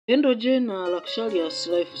Kendall Jenner luxurious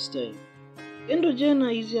lifestyle. Kendall Jenner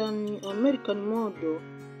is an American model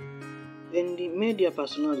and media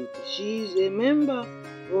personality. She is a member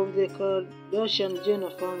of the Kardashian-Jenner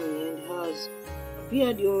family and has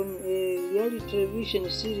appeared on a reality television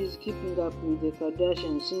series Keeping Up with the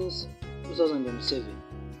Kardashians since 2007.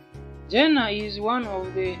 Jenner is one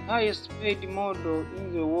of the highest paid models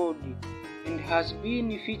in the world and has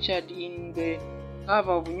been featured in the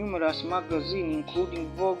cover of numerous magazines including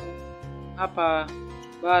Vogue, Harper's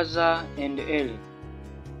Bazaar, and Elle.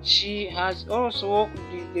 She has also walked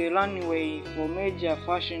the runway for major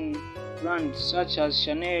fashion brands such as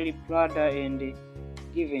Chanel, Prada, and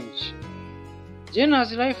Givenchy.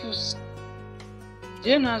 Jenner's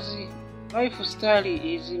lifestyle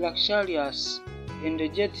is luxurious and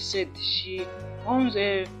jet-set. She owns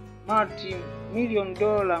a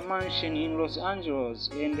multi-million-dollar mansion in Los Angeles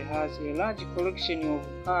and has a large collection of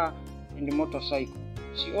cars and motorcycles.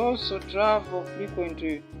 She also travels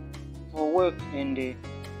frequently for work and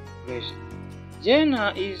pleasure.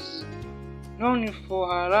 Jenner is known for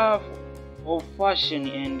her love of fashion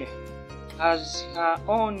and has her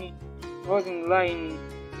own clothing line,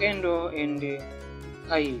 Kendall and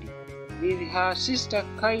Kylie. With her sister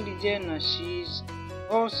Kylie Jenner, she is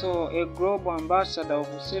also a global ambassador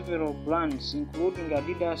of several brands including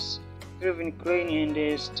Adidas, Calvin Klein, and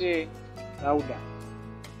Estee Lauder.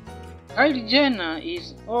 Kylie Jenner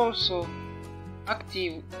is also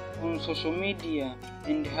active on social media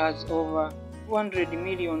and has over 200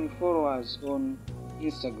 million followers on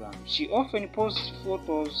Instagram. She often posts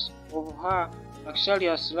photos of her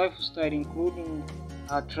luxurious lifestyle including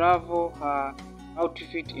her travel, her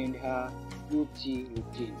outfit, and her beauty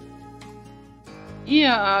routine.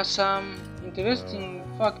 Here are some interesting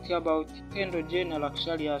facts about Kendall Jenner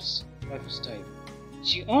luxurious lifestyle.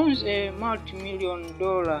 She owns a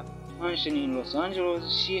multi-million-dollar mansion in Los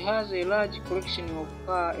Angeles. She has a large collection of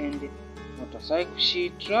cars and motorcycles.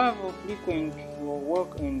 She travels frequently for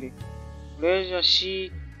work and pleasure.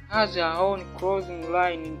 She has her own clothing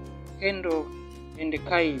line, Kendall and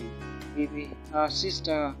Kylie, with her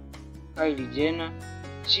sister Kylie Jenner.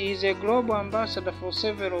 She is a global ambassador for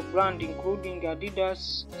several brands including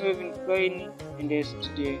Adidas, Calvin Klein, and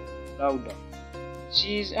Estee Lauder.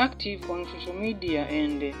 She is active on social media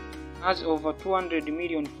and has over 200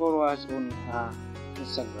 million followers on her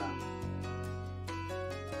Instagram.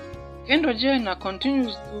 Kendall Jenner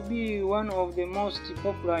continues to be one of the most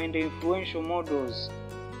popular and influential models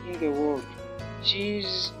in the world. She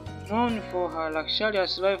is known for her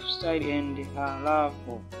luxurious lifestyle and her love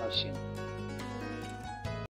of fashion.